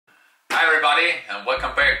everybody, and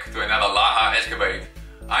welcome back to another LaHa escapade.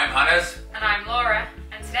 I'm Hannes. And I'm Laura,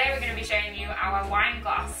 and today we're going to be showing you our wine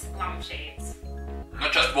glass lampshades.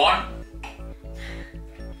 Not just one.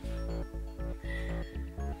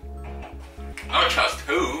 Not just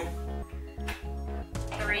two.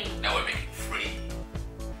 3. Now we're making 3.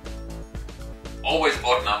 Always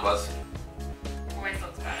odd numbers. Always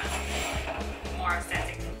looks better. More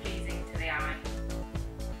aesthetically pleasing to the eye.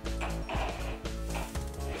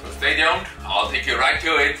 So stay tuned, I'll take you right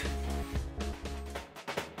to it.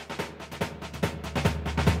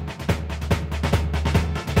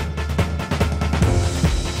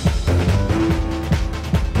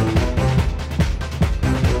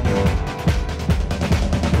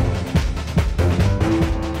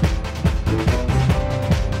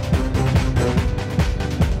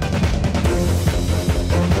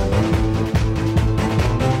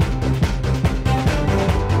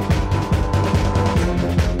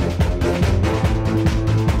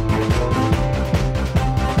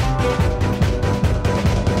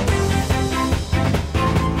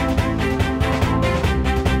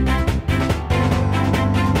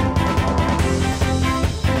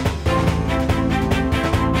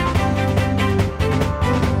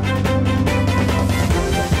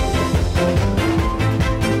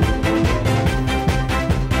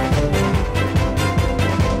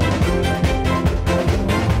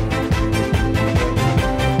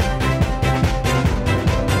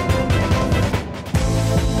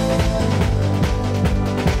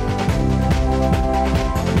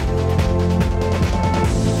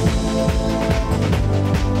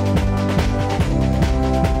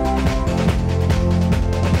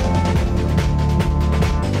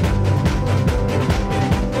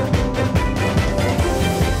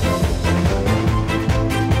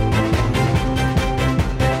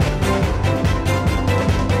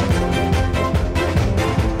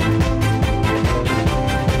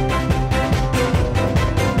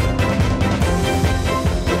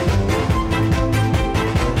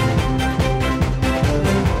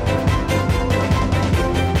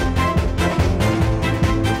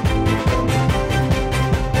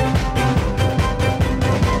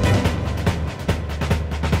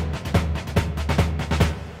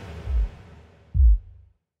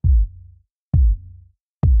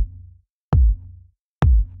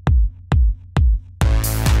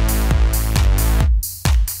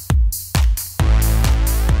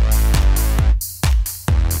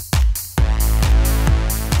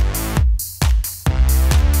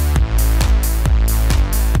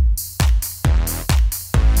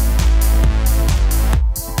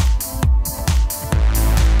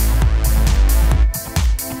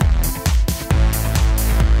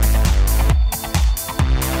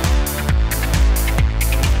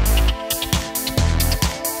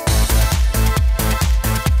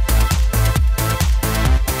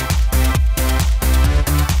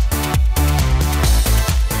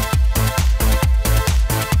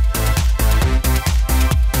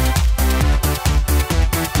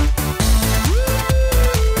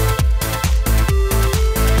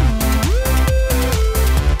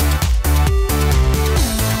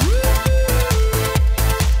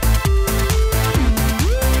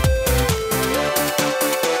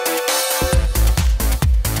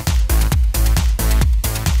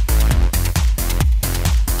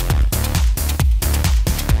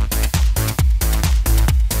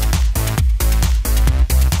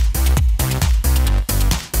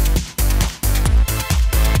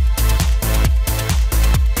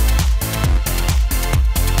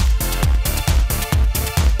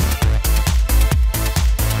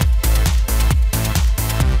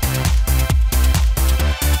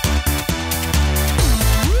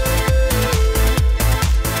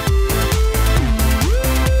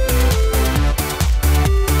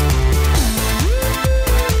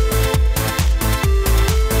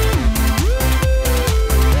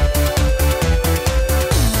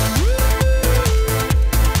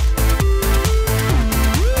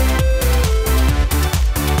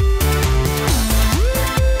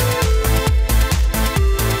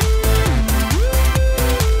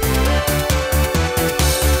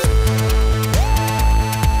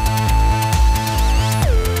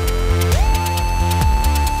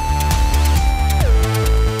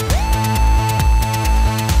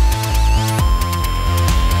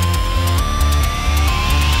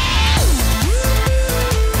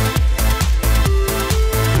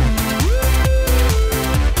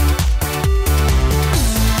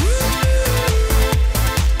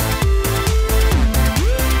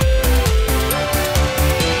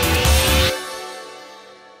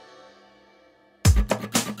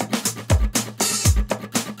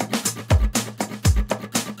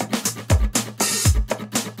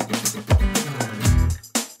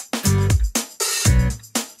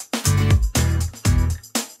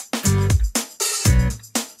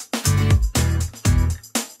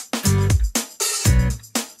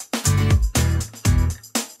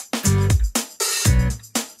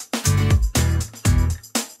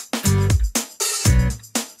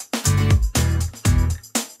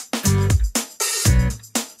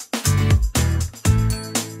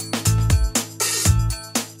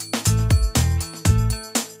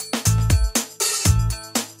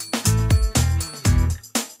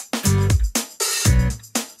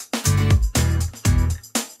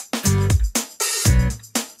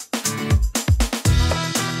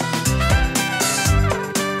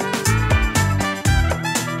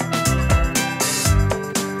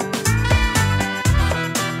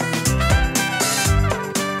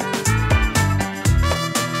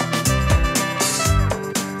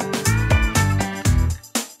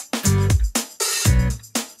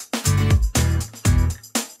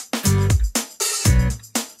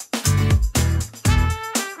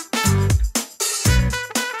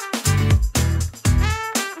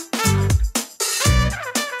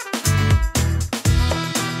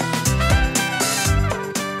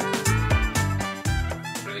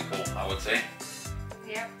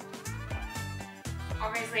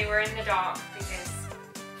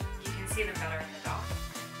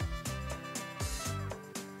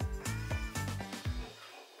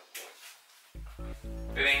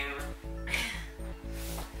 Ding.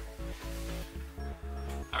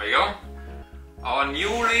 There we go. Our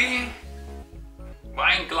newly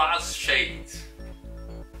wine glass shades.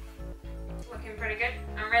 Looking pretty good.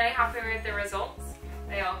 I'm really happy with the results.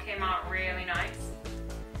 They all came out really nice.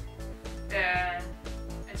 I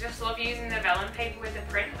just love using the vellum paper with the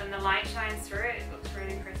print. When the light shines through it, it looks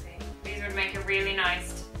really pretty. These would make a really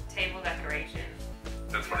nice table decoration.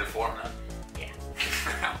 That's what it's for now. Yeah.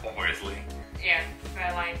 Obviously. Yeah,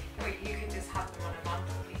 but like, you could just have them on a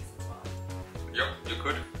mantelpiece as well. Yep, you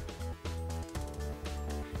could.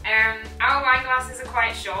 Our wine glasses are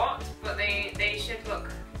quite short, but they should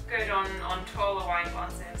look good on taller wine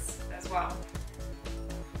glasses as well.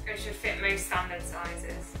 It should fit most standard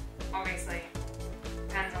sizes. Obviously,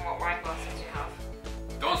 depends on what wine glasses you have.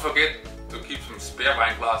 Don't forget to keep some spare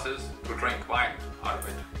wine glasses to drink wine out of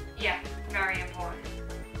it. Yeah, very important.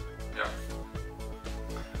 Yeah.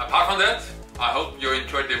 Apart from that, I hope you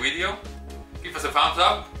enjoyed the video. Give us a thumbs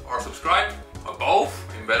up or subscribe, or both,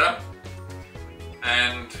 even better.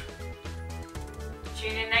 And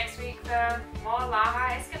tune in next week for more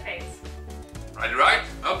LaHa escapades. right?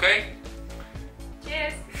 Okay.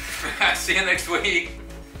 Cheers! See you next week.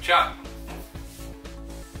 Ciao.